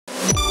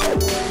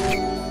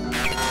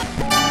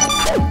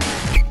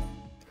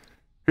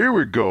Here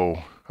we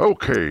go.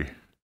 Okay.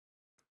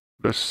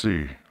 Let's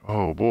see.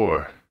 Oh,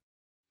 boy.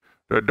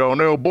 That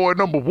Darnell boy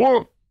number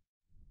 1.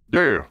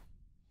 Yeah.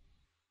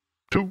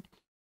 2.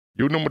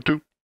 You number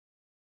 2.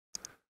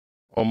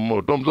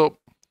 Thumbs up.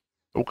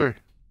 Okay.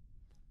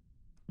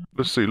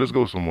 Let's see. Let's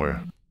go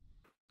somewhere.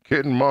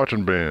 Kitten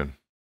marching band.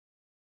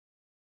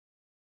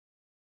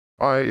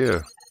 Alright,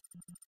 yeah.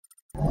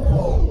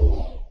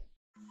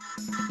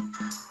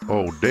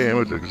 Oh,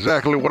 damn. It's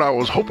exactly what I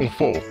was hoping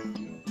for.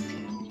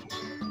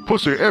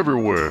 Pussy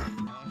everywhere.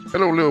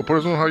 Hello, little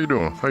person. How you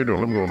doing? How you doing?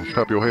 Let me go and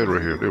tap your head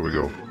right here. There we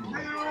go.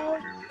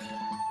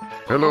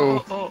 Hello.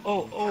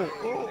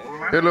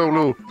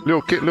 Hello,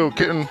 little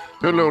kitten.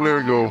 Hello, there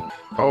we go.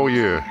 Oh,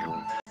 yeah.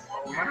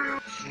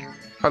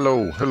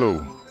 Hello.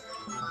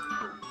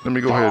 Let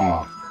me go ahead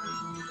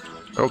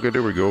and... Okay,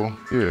 there we go.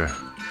 Yeah.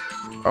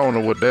 I don't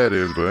know what that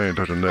is, but I ain't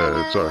touching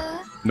that. Sorry.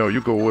 No,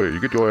 you go away. You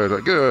get your ass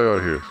out. Get out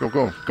of here.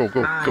 Go.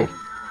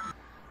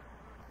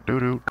 Do.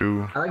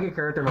 I like your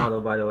character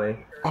model, by the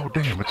way. Oh,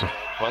 damn, it's a...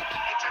 What?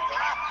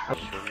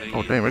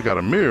 Oh, damn, it got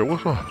a mirror.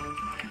 What's up?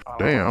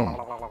 Damn,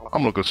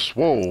 I'm looking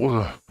swole.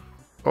 What's up?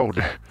 Oh,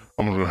 damn.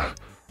 I'm gonna...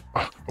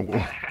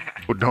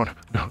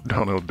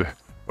 down out there.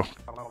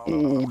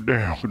 Oh,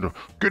 damn.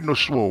 Getting the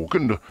swole.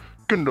 Getting the...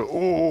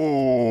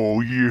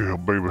 Oh, yeah,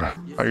 baby.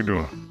 How you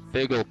doing?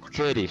 Big old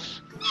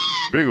titties.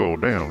 Big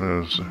old,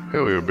 damn.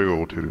 Hell yeah, big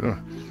old titties. Huh?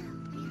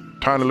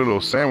 Tiny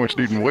little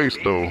sandwich-eating waist,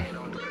 though.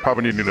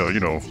 Probably need to, you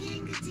know...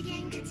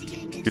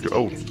 Get your...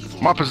 Oh,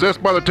 am I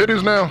possessed by the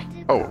titties now?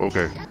 Oh,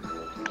 okay.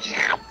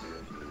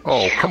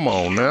 Oh, come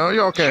on now.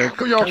 Y'all can't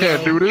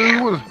do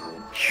this. What?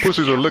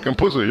 Pussies are licking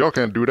pussy. Y'all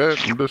can't do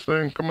that in this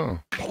thing. Come on.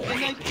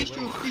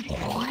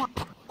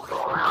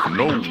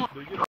 No.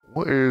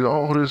 What is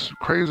all this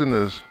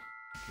craziness?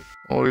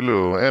 All these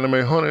little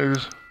anime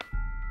honeys.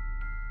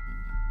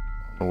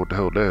 I don't know what the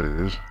hell that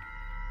is.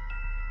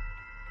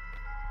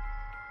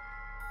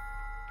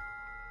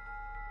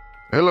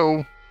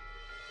 Hello.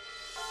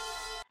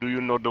 Do you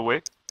know the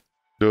way?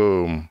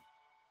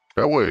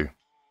 That way.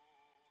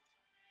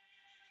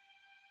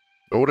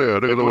 Over there,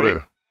 over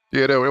there.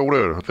 Yeah, that way, over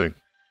there, I think.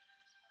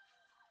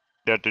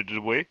 That is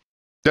the way?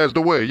 That's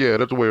the way, yeah,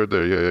 that's the way right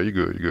there. Yeah, you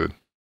good.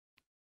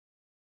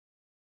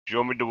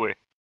 Show me the way.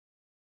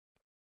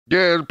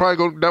 Yeah, it'll probably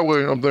go that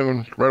way, I'm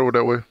thinking, right over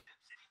that way.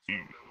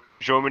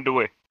 Show me the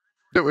way.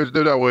 It's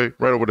that way,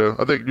 right over there.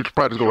 I think you should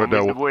probably just go right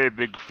that way. Show me the way,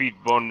 big feet,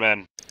 bone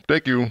man.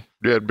 Thank you.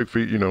 Yeah, big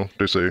feet, you know,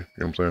 they say, you know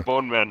what I'm saying?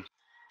 Bone man.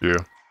 Yeah.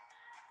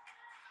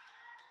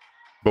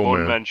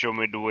 Bone man, show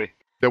me the way.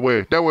 That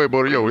way,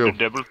 buddy, yo. The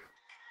devil.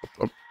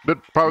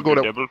 Probably go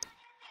that devil.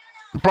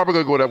 Probably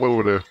gonna go that way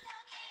over there.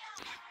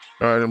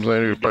 Alright, I'm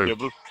saying,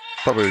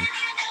 probably.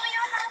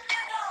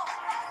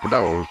 But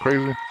that was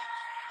crazy.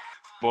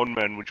 Bone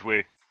man, which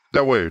way?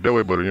 That way,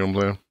 buddy, you know what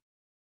I'm saying?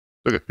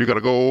 Look, you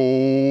gotta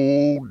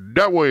go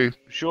that way.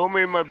 Show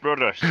me my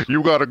brothers.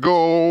 You gotta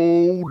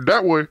go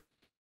that way.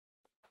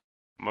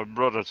 My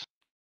brothers.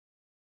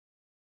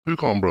 Who you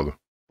call him brother?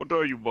 What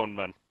are you, bone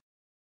man?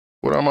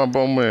 What am I,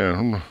 bone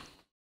man? Are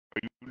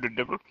you the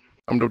devil?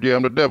 I'm the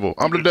devil.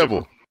 I'm the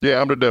devil. Yeah,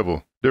 I'm the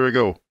devil. There we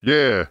go.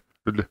 Yeah.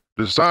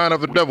 The sign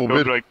of the devil,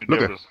 bitch. Like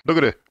the look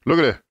at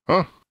it.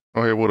 Huh?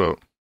 Oh, hey, what up?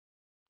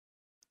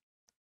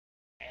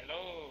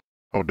 Hello.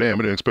 Oh, damn, I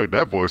didn't expect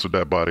that voice with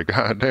that body.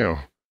 God damn.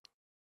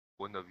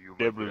 One of you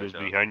devil is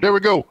behind you. There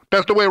we go.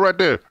 That's the way right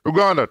there.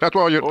 Uganda. That's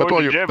why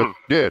devil.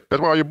 Yeah, that's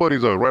why all your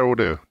buddies are right over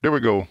there. There we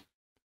go.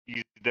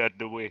 Is that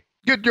the way?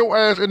 Get your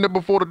ass in there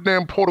before the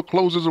damn portal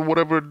closes or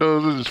whatever it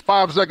does. It's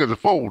 5 seconds.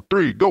 4,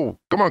 3, go.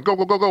 Come on, go.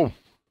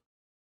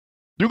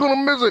 You're gonna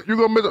miss it.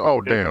 Oh,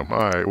 damn.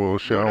 All right, well,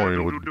 shit, I don't even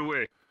know what... the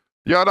way.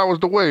 Yeah, that was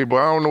the way, but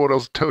I don't know what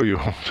else to tell you.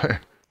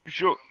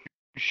 Show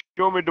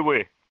me the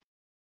way.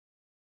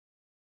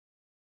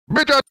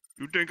 Bitch,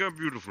 You think I'm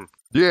beautiful?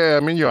 Yeah,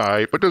 I mean, you're all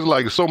right, but there's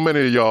like so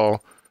many of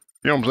y'all.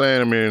 You know what I'm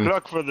saying? I mean...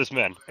 Cluck for this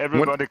man.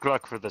 Everybody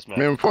cluck for this man.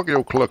 Man, fuck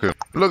your clucking.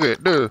 Look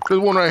at this. There's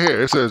one right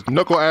here. It says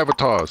Knuckle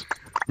Avatars.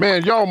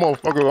 Man, y'all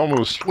motherfuckers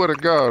almost swear to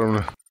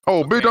God.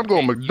 Oh, bitch, I'm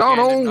going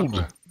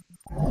McDonald's.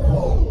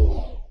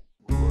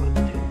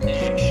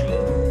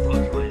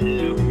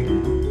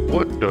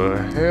 What the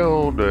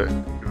hell?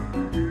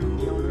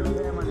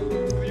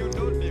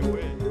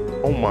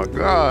 Oh my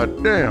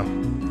God,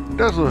 damn.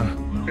 That's a...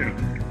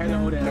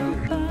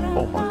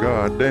 Oh my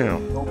God,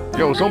 damn.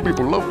 Yo, some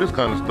people love this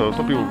kind of stuff.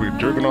 Some people be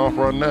jerking off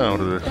right now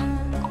to this.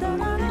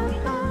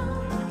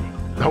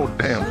 Oh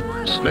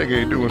damn, Snake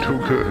ain't doing too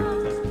good.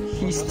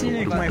 He's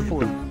stealing my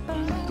food.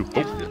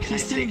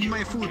 He's stealing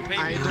my food.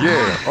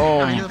 Yeah,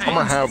 I'm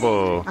gonna have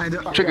a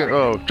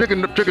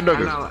chicken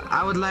nuggets.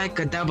 I would like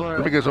a double.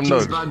 Let me get some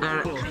nuggets.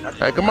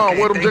 Hey, come on,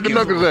 where them chicken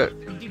nuggets at?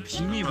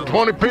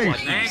 20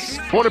 piece.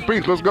 20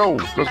 piece. Let's go.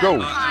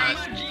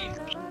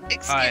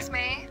 Excuse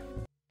me.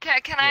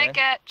 Can I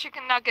get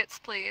chicken nuggets,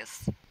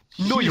 please?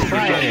 No, you don't.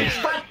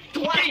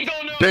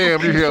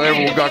 Damn, you hear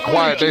everyone got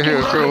quiet. They hear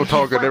a girl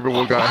talking.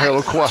 Everyone got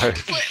hella quiet.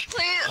 Please.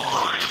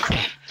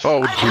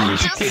 Oh,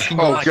 jeez.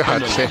 Oh,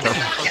 God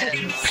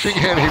damn. She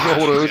can't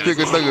even order a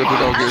chicken nugget that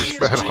don't get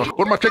spat on.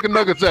 Where my chicken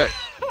nuggets at?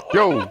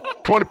 Yo,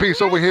 20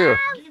 piece over here.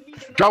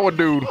 Jawa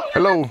dude,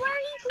 hello.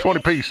 20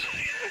 piece.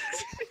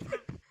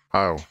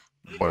 Oh,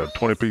 what a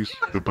 20 piece.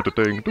 You put the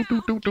thing.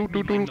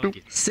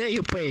 Say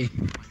you pay.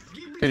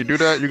 Can you do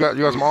that? You got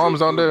some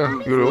arms on there?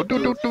 You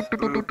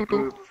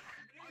go,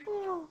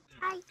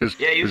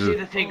 Yeah, you see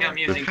the thing I'm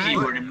using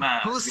keyboard and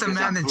mouse. Who's the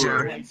because I'm manager?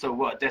 poor, and so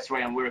what? That's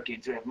why I'm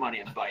working to have money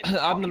and buy.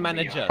 I'm the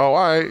manager. Oh,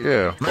 alright,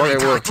 yeah. Okay,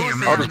 well,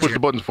 talking, I'll just push manager? the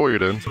buttons for you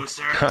then.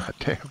 Sir. God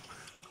damn.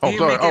 Oh, You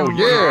sorry. make Oh, him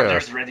yeah.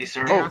 Orders ready,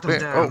 sir. Oh, out of damn.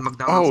 the Oh,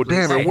 McDonald's,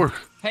 damn, please. it worked.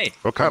 Hey,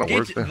 What kind of get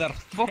work the there?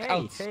 fuck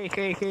out.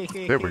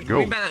 There we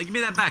go. Give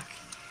me that back.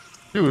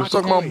 You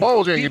suck my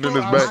balls, you ain't getting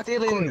this back.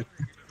 stealing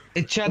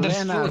each other's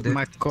food.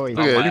 McCoy.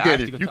 Yeah, you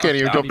can't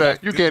even jump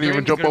that. You can't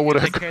even jump over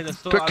that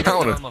the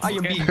counter.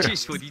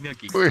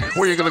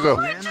 Where you gonna go?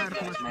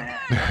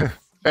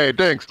 Hey,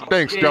 thanks,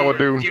 Jawa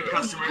dude. Dear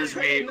customers,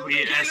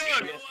 we ask.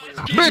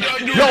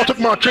 Bitch, y'all took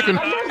my chicken.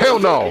 Hell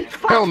no.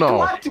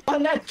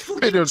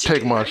 They didn't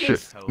take my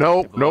shit.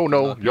 No.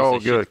 Y'all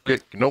get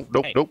nope.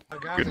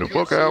 Get the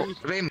fuck out.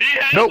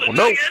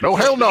 No,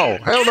 hell no.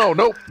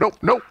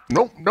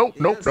 Nope.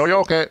 No,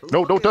 y'all can't.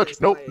 No, don't touch.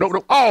 No.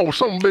 Oh,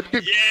 some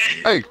bitch.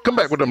 Hey, come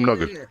back with them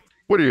nuggets.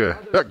 What are you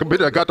at? That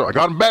bitch, I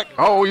got him back.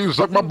 Oh, you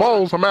suck my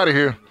balls. I'm out of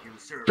here.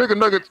 Chicken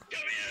nuggets.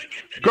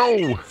 Go.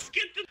 Yeah,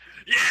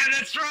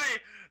 that's right.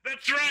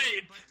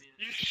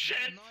 You shit.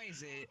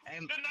 Noisy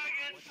and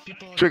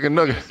people Chicken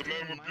nugget.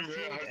 my food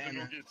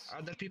and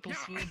other people's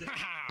food.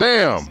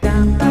 Damn.